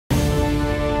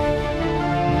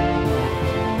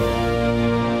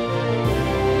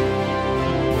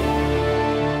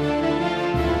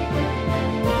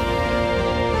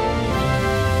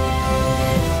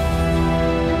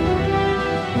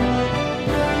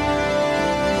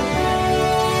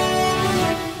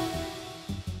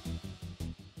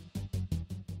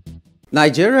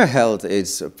Nigeria held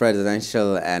its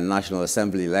presidential and National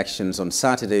Assembly elections on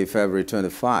Saturday, February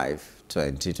 25,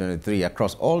 2023,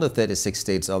 across all the 36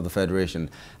 states of the Federation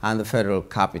and the Federal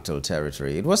Capital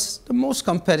Territory. It was the most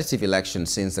competitive election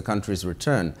since the country's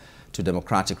return to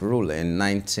democratic rule in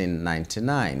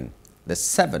 1999, the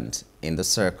seventh in the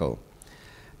circle.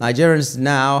 Nigerians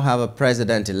now have a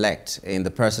president-elect in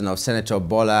the person of Senator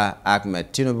Bola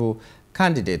Ahmed Tinubu,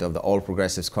 candidate of the All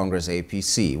Progressives Congress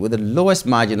APC, with the lowest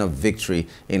margin of victory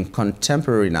in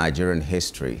contemporary Nigerian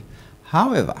history.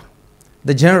 However,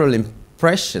 the general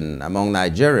impression among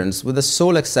Nigerians, with the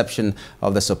sole exception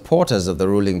of the supporters of the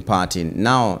ruling party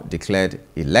now declared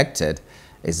elected,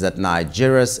 is that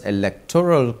Nigeria's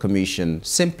Electoral Commission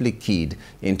simply keyed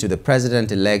into the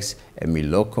president-elect's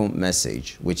emilokan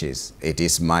message, which is, "It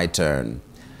is my turn."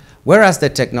 Whereas the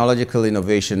technological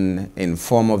innovation in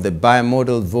form of the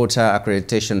Bimodal Voter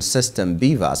Accreditation System,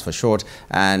 BVAS for short,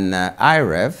 and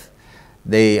IREV,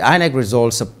 the INEC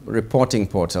Results Reporting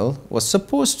Portal, was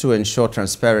supposed to ensure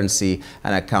transparency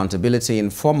and accountability in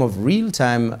form of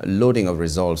real-time loading of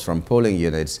results from polling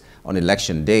units on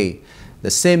election day.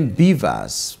 The same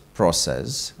BVAS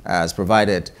process, as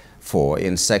provided for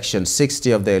in Section 60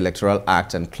 of the Electoral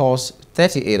Act and Clause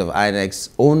 38 of INEC's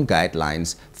own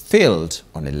guidelines, failed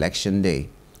on election day.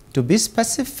 To be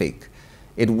specific,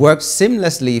 it worked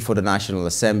seamlessly for the National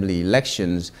Assembly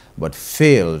elections but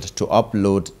failed to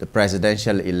upload the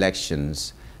presidential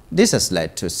elections. This has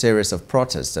led to a series of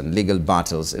protests and legal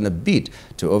battles in a bid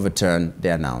to overturn the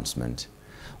announcement.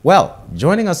 Well,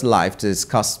 joining us live to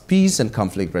discuss peace and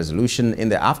conflict resolution in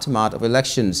the aftermath of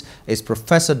elections is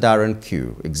Professor Darren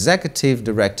Q, Executive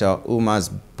Director, UMASS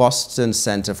Boston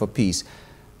Center for Peace,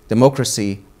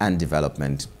 Democracy and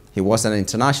Development. He was an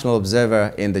international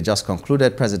observer in the just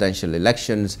concluded presidential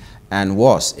elections and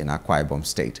was in Akwa Ibom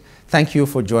State. Thank you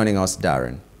for joining us,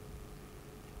 Darren.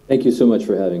 Thank you so much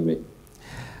for having me.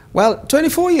 Well,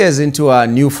 24 years into our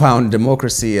newfound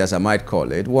democracy, as I might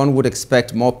call it, one would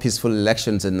expect more peaceful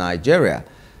elections in Nigeria.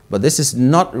 But this is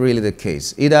not really the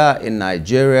case, either in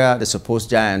Nigeria, the supposed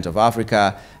giant of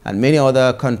Africa, and many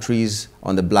other countries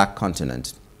on the black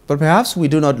continent. But perhaps we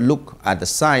do not look at the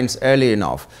signs early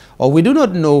enough, or we do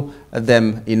not know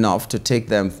them enough to take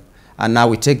them, and now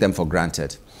we take them for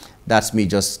granted. That's me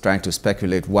just trying to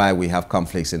speculate why we have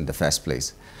conflicts in the first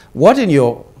place. What, in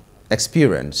your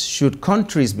experience, should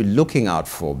countries be looking out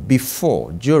for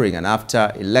before, during, and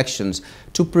after elections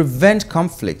to prevent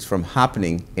conflicts from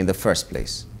happening in the first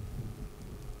place?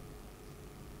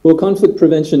 Well, conflict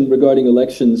prevention regarding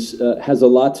elections has a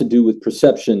lot to do with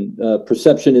perception.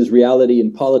 Perception is reality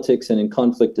in politics and in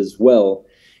conflict as well.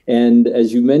 And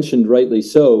as you mentioned, rightly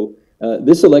so,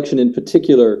 this election in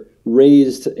particular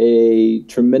raised a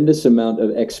tremendous amount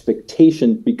of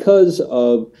expectation because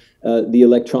of the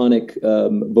electronic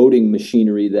voting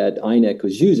machinery that INEC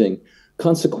was using.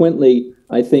 Consequently,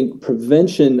 I think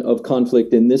prevention of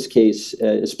conflict in this case,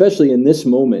 especially in this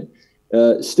moment,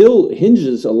 still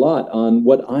hinges a lot on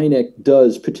what INEC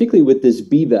does, particularly with this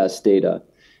BVAS data.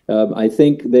 I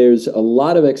think there's a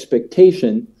lot of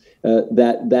expectation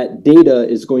that data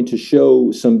is going to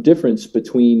show some difference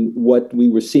between what we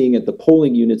were seeing at the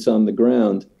polling units on the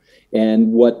ground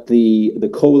and what the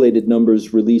collated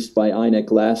numbers released by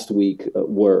INEC last week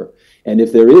were. And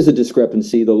if there is a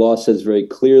discrepancy, the law says very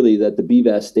clearly that the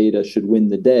BVAS data should win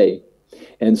the day.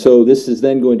 And so this is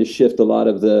then going to shift a lot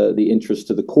of the interest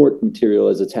to the court material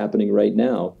as it's happening right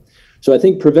now. So I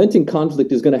think preventing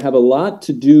conflict is going to have a lot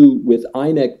to do with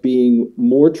INEC being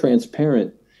more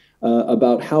transparent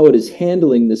about how it is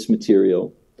handling this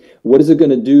material. What is it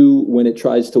going to do when it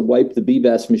tries to wipe the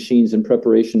BVAS machines in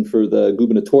preparation for the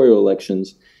gubernatorial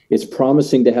elections? It's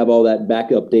promising to have all that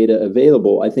backup data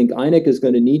available. I think INEC is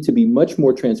going to need to be much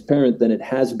more transparent than it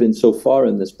has been so far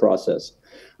in this process.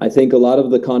 I think a lot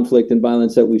of the conflict and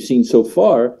violence that we've seen so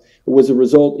far was a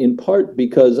result in part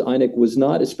because INEC was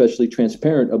not especially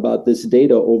transparent about this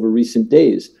data over recent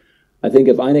days. I think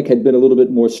if INEC had been a little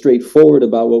bit more straightforward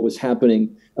about what was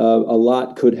happening, a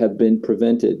lot could have been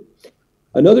prevented.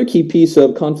 Another key piece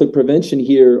of conflict prevention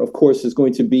here, of course, is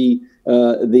going to be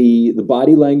the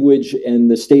body language and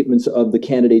the statements of the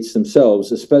candidates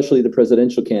themselves, especially the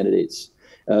presidential candidates.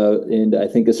 And I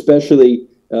think especially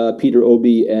Peter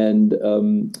Obi and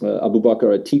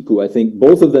Abubakar Atiku. I think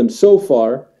both of them so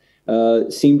far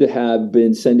seem to have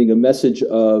been sending a message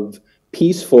of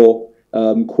peaceful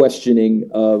questioning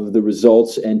of the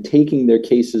results and taking their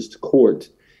cases to court.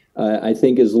 I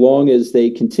think as long as they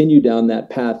continue down that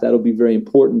path, that'll be very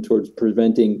important towards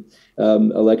preventing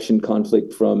election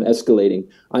conflict from escalating.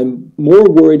 I'm more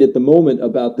worried at the moment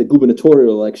about the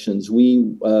gubernatorial elections.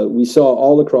 We saw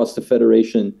all across the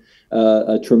Federation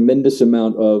a tremendous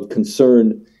amount of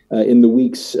concern in the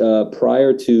weeks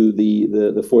prior to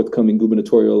the forthcoming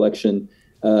gubernatorial election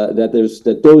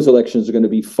that those elections are going to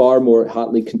be far more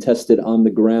hotly contested on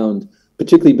the ground,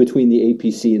 particularly between the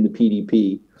APC and the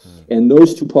PDP. And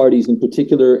those two parties in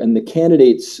particular, and the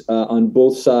candidates on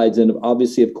both sides, and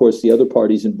obviously, of course, the other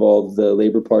parties involved, the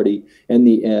Labour Party and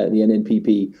the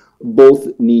NNPP, both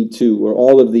need to, or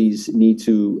all of these need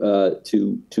to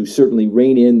certainly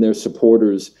rein in their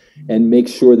supporters and make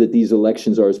sure that these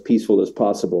elections are as peaceful as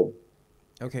possible.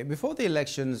 Okay, before the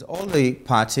elections, all the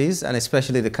parties, and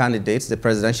especially the candidates, the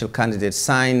presidential candidates,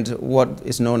 signed what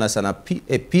is known as a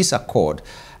peace accord.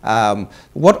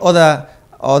 What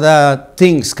other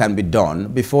things can be done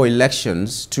before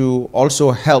elections to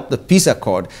also help the peace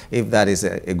accord, if that is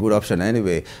a good option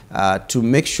anyway, to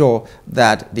make sure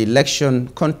that the election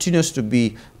continues to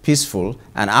be peaceful,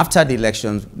 and after the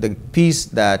elections, the peace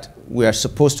that we are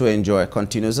supposed to enjoy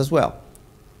continues as well?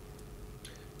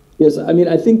 Yes, I mean,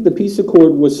 I think the peace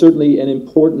accord was certainly an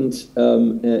important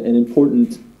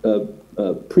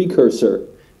precursor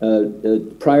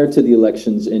prior to the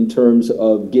elections in terms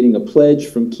of getting a pledge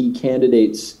from key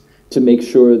candidates to make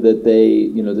sure that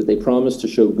they promise to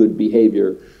show good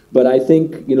behavior. But I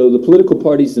think, the political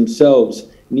parties themselves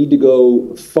need to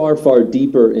go far, far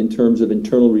deeper in terms of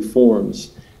internal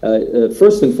reforms.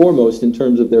 First and foremost, in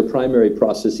terms of their primary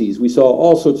processes, we saw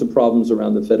all sorts of problems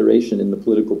around the Federation in the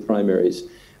political primaries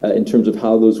in terms of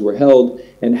how those were held,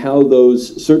 and how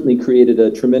those certainly created a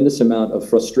tremendous amount of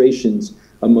frustrations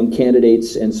among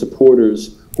candidates and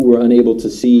supporters who were unable to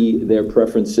see their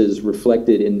preferences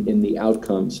reflected in the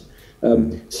outcomes.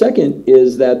 Second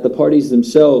is that the parties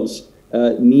themselves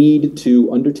need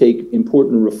to undertake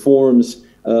important reforms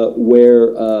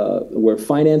where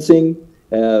financing,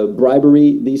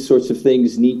 bribery, these sorts of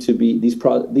things need to be,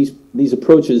 these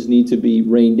approaches need to be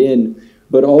reined in,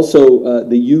 but also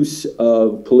the use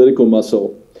of political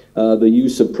muscle, the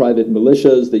use of private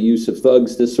militias, the use of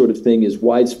thugs, this sort of thing is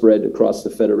widespread across the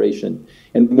Federation.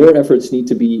 And more efforts need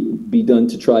to be done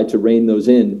to try to rein those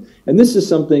in. And this is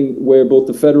something where both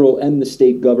the federal and the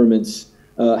state governments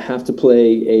have to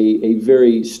play a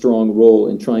very strong role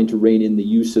in trying to rein in the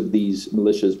use of these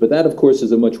militias. But that, of course,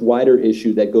 is a much wider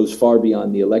issue that goes far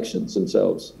beyond the elections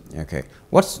themselves. Okay.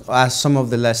 What are some of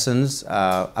the lessons,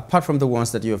 apart from the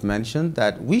ones that you have mentioned,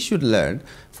 that we should learn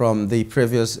from the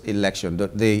previous election,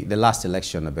 the last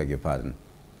election, I beg your pardon?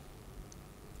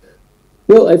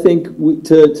 Well, I think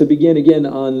to begin again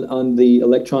on the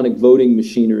electronic voting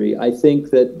machinery, I think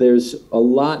that there's a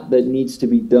lot that needs to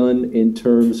be done in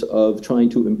terms of trying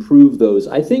to improve those.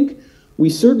 I think we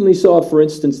certainly saw, for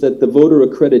instance, that the voter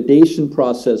accreditation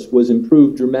process was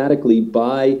improved dramatically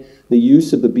by the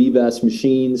use of the BVAS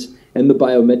machines and the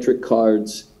biometric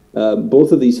cards.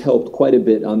 Both of these helped quite a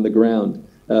bit on the ground.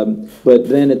 But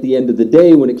then at the end of the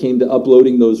day, when it came to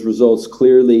uploading those results,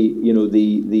 clearly,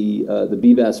 the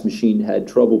BVAS machine had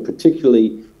trouble,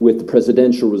 particularly with the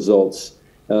presidential results.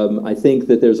 I think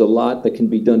that there's a lot that can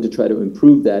be done to try to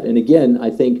improve that. And again, I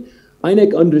think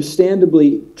INEC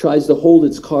understandably tries to hold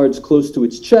its cards close to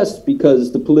its chest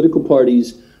because the political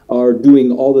parties are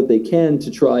doing all that they can to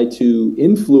try to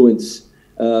influence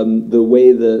the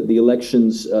way the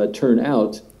elections turn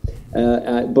out.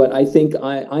 But I think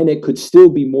INEC could still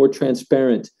be more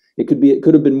transparent. It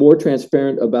could have been more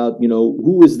transparent about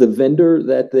who was the vendor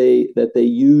that they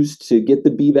used to get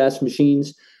the BVAS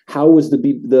machines, how was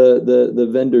the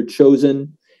vendor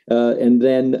chosen, and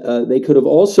then they could have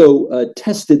also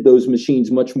tested those machines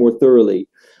much more thoroughly.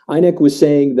 INEC was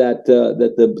saying that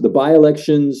the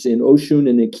by-elections in Osun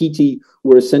and Ekiti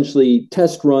were essentially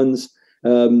test runs.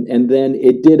 And then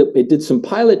it did some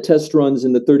pilot test runs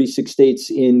in the 36 states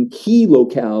in key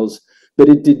locales, but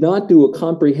it did not do a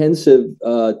comprehensive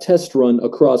test run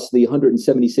across the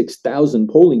 176,000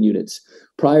 polling units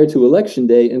prior to Election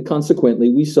Day. And consequently,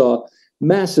 we saw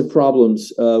massive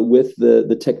problems with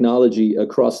the technology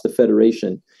across the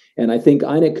Federation. And I think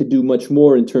INEC could do much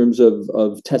more in terms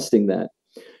of testing that.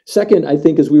 Second, I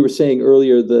think, as we were saying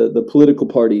earlier, the political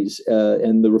parties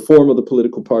and the reform of the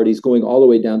political parties going all the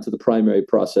way down to the primary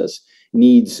process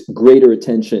needs greater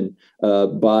attention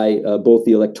by both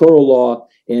the electoral law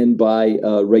and by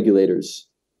regulators.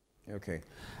 Okay.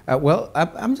 Well,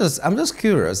 I'm just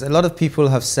curious. A lot of people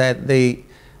have said the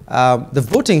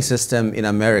voting system in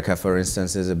America, for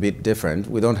instance, is a bit different.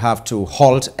 We don't have to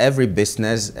halt every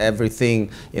business, everything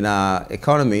in our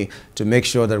economy to make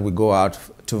sure that we go out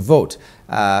to vote.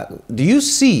 Do you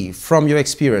see, from your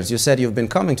experience, you said you've been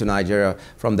coming to Nigeria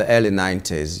from the early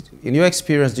 90s. In your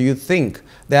experience, do you think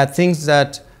there are things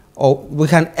that or we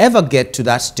can ever get to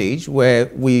that stage where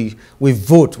we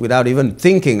vote without even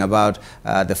thinking about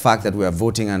the fact that we are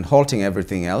voting and halting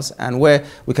everything else, and where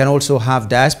we can also have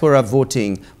diaspora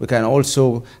voting, we can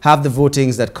also have the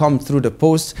votings that come through the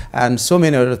post, and so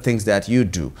many other things that you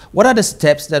do. What are the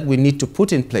steps that we need to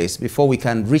put in place before we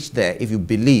can reach there, if you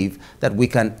believe that we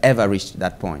can ever reach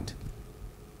that point?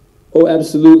 Oh,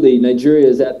 absolutely. Nigeria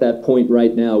is at that point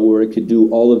right now where it could do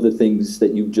all of the things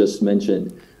that you've just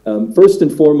mentioned. First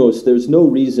and foremost, there's no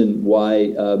reason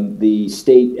why the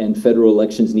state and federal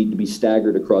elections need to be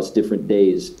staggered across different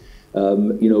days.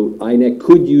 INEC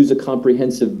could use a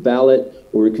comprehensive ballot,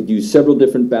 or it could use several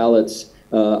different ballots.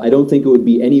 I don't think it would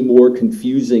be any more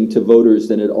confusing to voters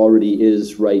than it already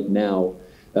is right now.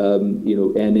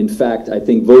 And in fact, I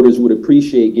think voters would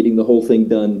appreciate getting the whole thing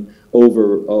done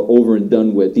over and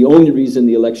done with. The only reason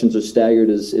the elections are staggered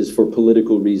is for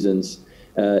political reasons.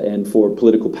 And for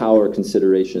political power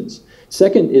considerations.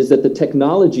 Second is that the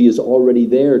technology is already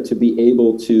there to be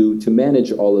able to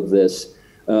manage all of this.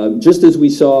 Just as we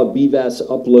saw BVAS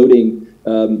uploading,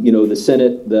 the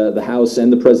Senate, the House,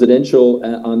 and the presidential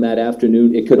on that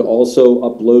afternoon, it could also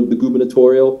upload the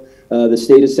gubernatorial, the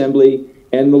state assembly,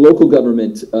 and the local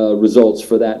government results,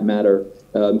 for that matter,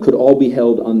 could all be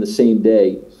held on the same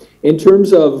day. In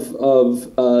terms of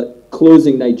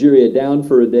closing Nigeria down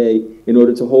for a day in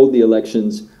order to hold the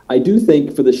elections, I do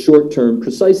think for the short term,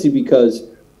 precisely because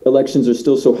elections are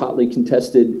still so hotly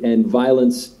contested and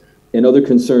violence and other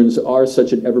concerns are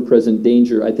such an ever-present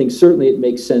danger, I think certainly it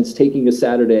makes sense taking a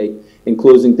Saturday and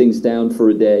closing things down for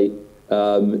a day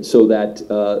so that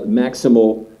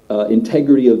maximal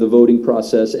integrity of the voting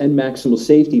process and maximal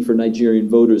safety for Nigerian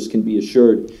voters can be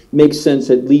assured. Makes sense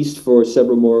at least for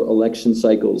several more election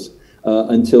cycles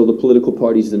until the political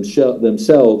parties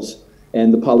themselves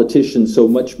and the politicians show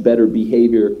much better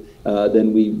behavior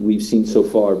than we've seen so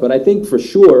far. But I think for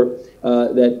sure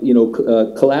that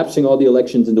collapsing all the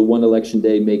elections into one election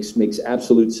day makes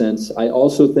absolute sense. I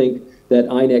also think that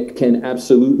INEC can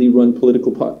absolutely run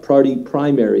political party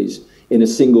primaries in a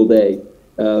single day.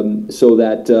 So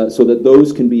that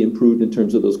those can be improved in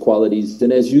terms of those qualities.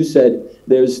 And as you said,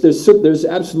 there's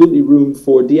absolutely room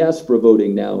for diaspora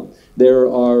voting now.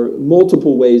 There are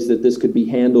multiple ways that this could be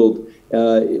handled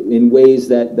in ways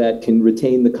that can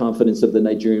retain the confidence of the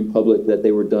Nigerian public that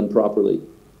they were done properly.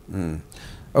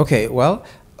 Okay, well,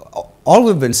 all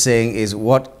we've been saying is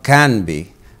what can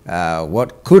be,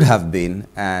 what could have been,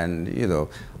 and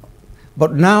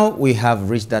but now we have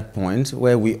reached that point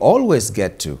where we always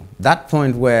get to, that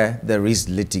point where there is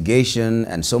litigation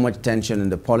and so much tension in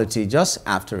the polity just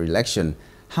after election.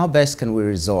 How best can we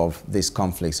resolve these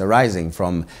conflicts arising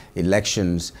from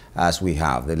elections as we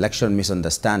have, the election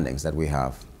misunderstandings that we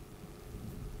have?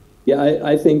 Yeah,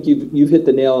 I think you've hit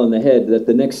the nail on the head, that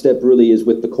the next step really is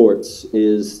with the courts,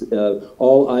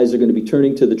 all eyes are going to be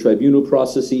turning to the tribunal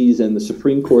processes and the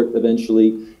Supreme Court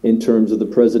eventually in terms of the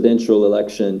presidential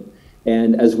election.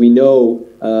 And as we know,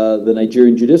 the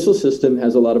Nigerian judicial system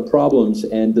has a lot of problems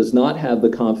and does not have the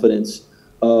confidence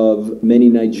of many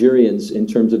Nigerians in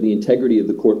terms of the integrity of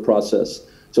the court process.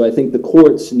 So I think the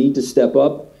courts need to step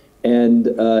up and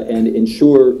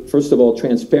ensure, first of all,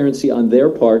 transparency on their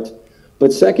part,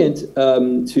 but second,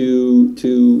 to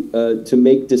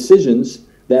make decisions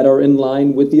that are in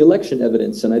line with the election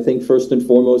evidence. And I think first and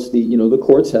foremost, the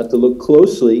courts have to look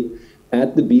closely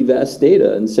at the BVAS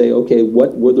data and say, okay,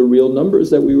 what were the real numbers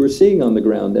that we were seeing on the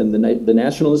ground? And the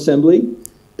National Assembly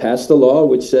passed a law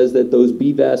which says that those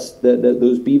BVAS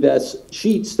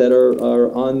sheets that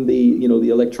are on the the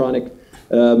electronic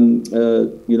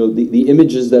the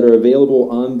images that are available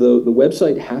on the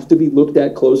website have to be looked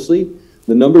at closely.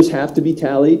 The numbers have to be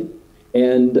tallied,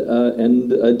 and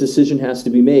a decision has to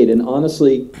be made. And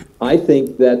honestly, I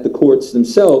think that the courts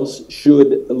themselves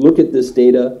should look at this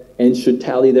data and should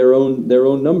tally their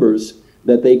own numbers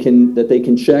that they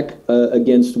can check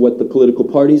against what the political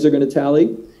parties are going to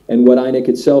tally and what INEC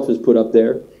itself has put up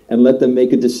there, and let them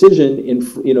make a decision in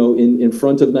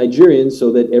front of Nigerians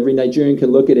so that every Nigerian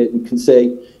can look at it and can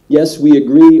say, yes, we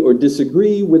agree or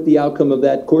disagree with the outcome of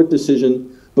that court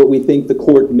decision, but we think the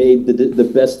court made the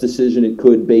best decision it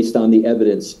could based on the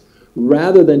evidence,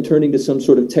 rather than turning to some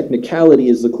sort of technicality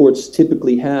as the courts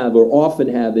typically have or often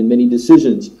have in many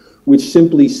decisions, which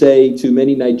simply say to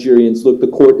many Nigerians, look, the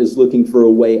court is looking for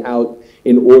a way out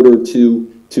in order to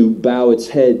bow its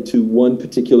head to one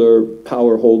particular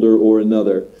power holder or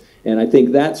another. And I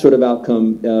think that sort of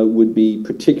outcome would be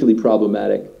particularly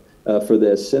problematic for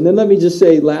this. And then let me just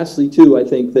say lastly, too, I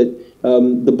think that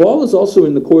the ball is also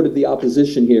in the court of the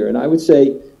opposition here. And I would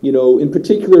say, in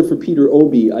particular for Peter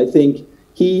Obi, I think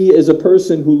He is a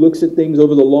person who looks at things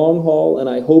over the long haul, and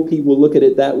I hope he will look at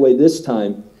it that way this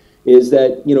time, is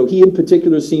that, he in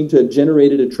particular seemed to have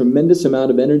generated a tremendous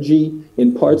amount of energy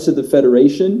in parts of the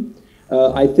Federation.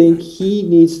 I think he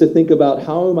needs to think about,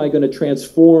 how am I going to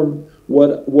transform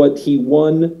what he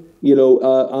won,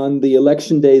 on the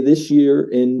election day this year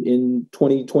in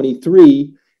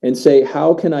 2023, and say,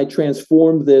 how can I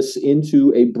transform this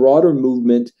into a broader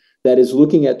movement that is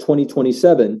looking at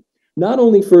 2027, not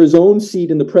only for his own seat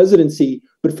in the presidency,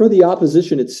 but for the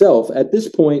opposition itself. At this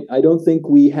point, I don't think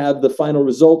we have the final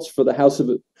results for the House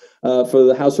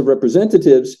of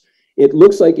Representatives. It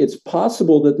looks like it's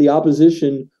possible that the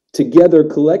opposition together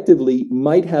collectively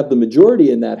might have the majority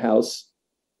in that House.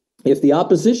 If the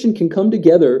opposition can come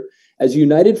together as a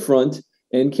united front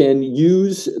and can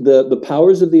use the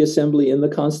powers of the Assembly and the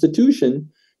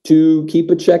Constitution to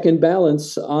keep a check and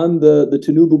balance on the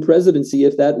Tinubu presidency,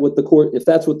 if that's what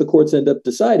the courts end up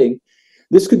deciding,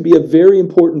 this could be a very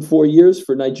important 4 years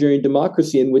for Nigerian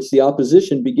democracy, in which the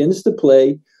opposition begins to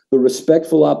play the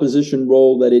respectful opposition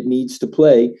role that it needs to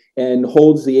play, and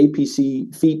holds the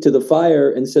APC feet to the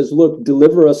fire and says, look,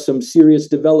 deliver us some serious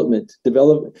development,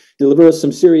 deliver us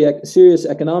some serious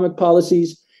economic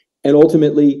policies, and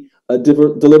ultimately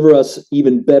deliver us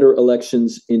even better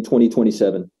elections in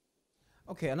 2027.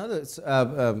 Okay, another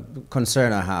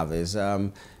concern I have is,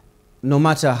 no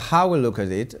matter how we look at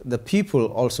it, the people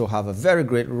also have a very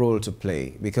great role to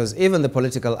play, because even the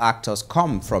political actors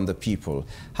come from the people.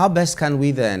 How best can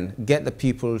we then get the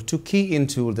people to key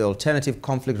into the alternative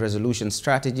conflict resolution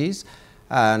strategies,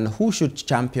 and who should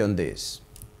champion this?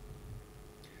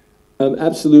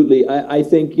 Absolutely. I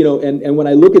think, and when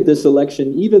I look at this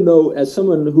election, even though as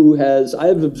someone I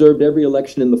have observed every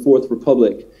election in the Fourth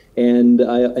Republic, and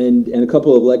a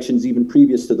couple of elections even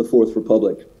previous to the Fourth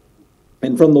Republic.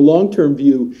 And from the long-term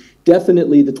view,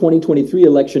 definitely the 2023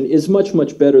 election is much,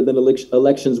 much better than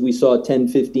elections we saw 10,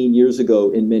 15 years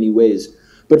ago in many ways.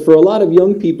 But for a lot of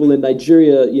young people in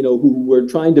Nigeria, who were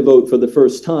trying to vote for the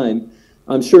first time,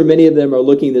 I'm sure many of them are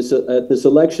looking at this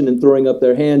election and throwing up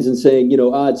their hands and saying,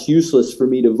 it's useless for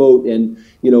me to vote, and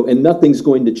nothing's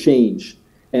going to change.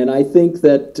 And I think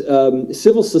that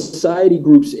civil society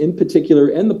groups in particular,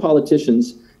 and the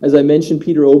politicians, as I mentioned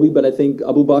Peter Obi, but I think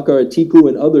Abubakar Atiku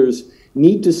and others,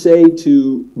 need to say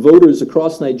to voters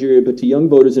across Nigeria, but to young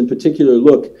voters in particular,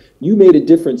 look, you made a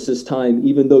difference this time,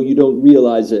 even though you don't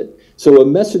realize it. So a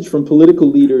message from political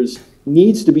leaders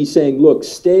needs to be saying, look,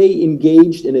 stay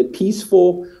engaged in a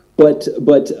peaceful but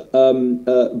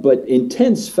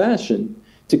intense fashion,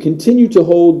 to continue to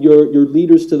hold your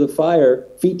leaders to the fire,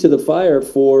 feet to the fire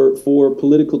for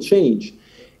political change.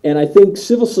 And I think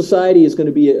civil society is going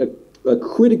to be a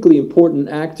critically important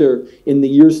actor in the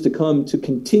years to come, to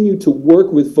continue to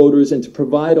work with voters and to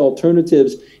provide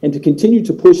alternatives and to continue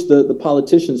to push the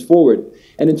politicians forward.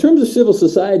 And in terms of civil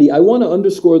society, I want to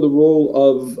underscore the role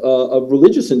of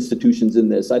religious institutions in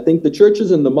this. I think the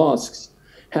churches and the mosques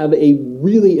have a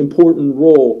really important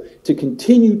role to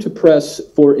continue to press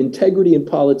for integrity in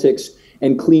politics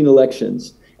and clean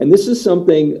elections. And this is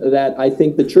something that I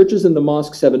think the churches and the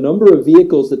mosques have a number of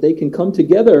vehicles that they can come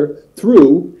together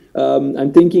through.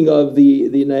 I'm thinking of the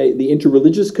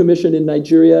Interreligious Commission in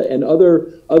Nigeria and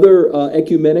other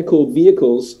ecumenical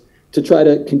vehicles to try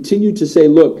to continue to say,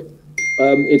 look,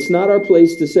 it's not our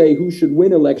place to say who should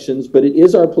win elections, but it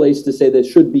is our place to say there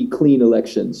should be clean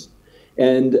elections.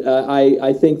 And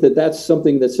I think that that's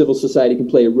something that civil society can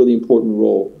play a really important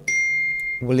role.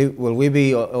 Will we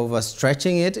be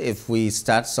overstretching it if we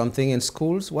start something in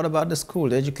schools? What about the school,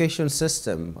 the education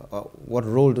system? What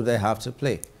role do they have to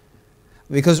play?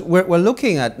 Because we're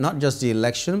looking at not just the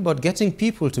election, but getting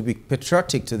people to be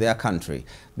patriotic to their country,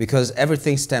 because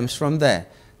everything stems from there.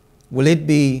 Will it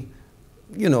be,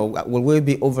 will we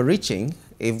be overreaching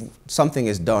if something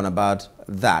is done about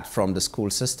that from the school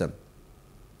system?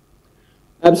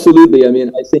 Absolutely. I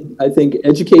mean, I think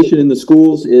education in the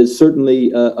schools is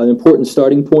certainly an important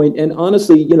starting point. And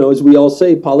honestly, as we all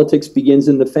say, politics begins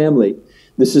in the family.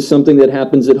 This is something that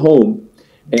happens at home.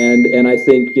 And I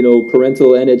think,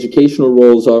 parental and educational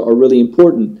roles are really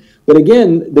important. But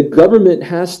again, the government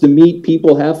has to meet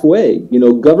people halfway.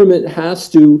 Government has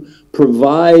to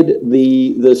provide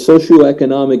the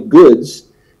socioeconomic goods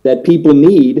that people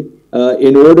need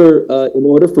in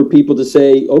order for people to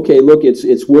say, okay, look,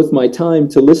 it's worth my time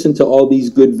to listen to all these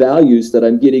good values that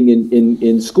I'm getting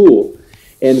in school.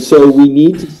 And so we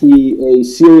need to see a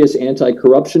serious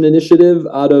anti-corruption initiative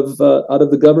out of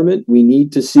the government. We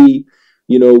need to see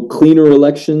cleaner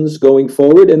elections going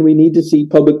forward, and we need to see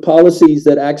public policies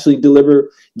that actually deliver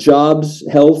jobs,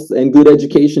 health, and good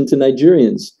education to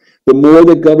Nigerians. The more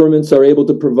that governments are able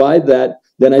to provide that,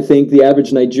 then I think the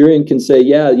average Nigerian can say,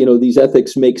 yeah, these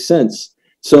ethics make sense.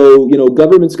 So,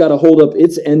 government's got to hold up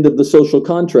its end of the social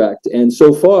contract. And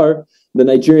so far, the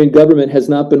Nigerian government has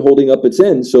not been holding up its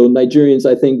end. So Nigerians,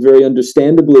 I think, very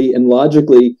understandably and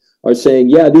logically are saying,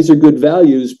 yeah, these are good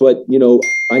values, but,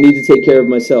 I need to take care of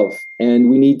myself. And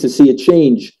we need to see a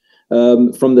change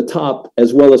from the top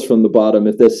as well as from the bottom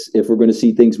if we're going to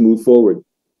see things move forward.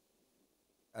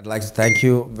 I'd like to thank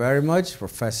you very much,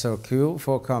 Professor Q,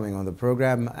 for coming on the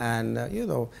program and,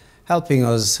 helping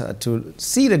us to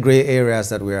see the gray areas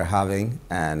that we are having.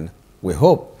 And we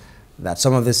hope that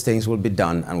some of these things will be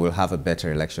done and we'll have a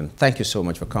better election. Thank you so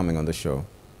much for coming on the show.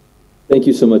 Thank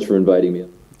you so much for inviting me.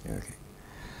 Okay.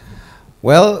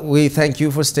 Well, we thank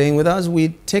you for staying with us. We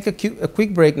take a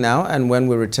quick break now, and when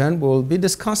we return, we'll be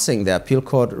discussing the appeal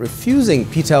court refusing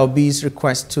Peter Obi's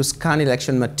request to scan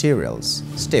election materials.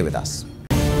 Stay with us.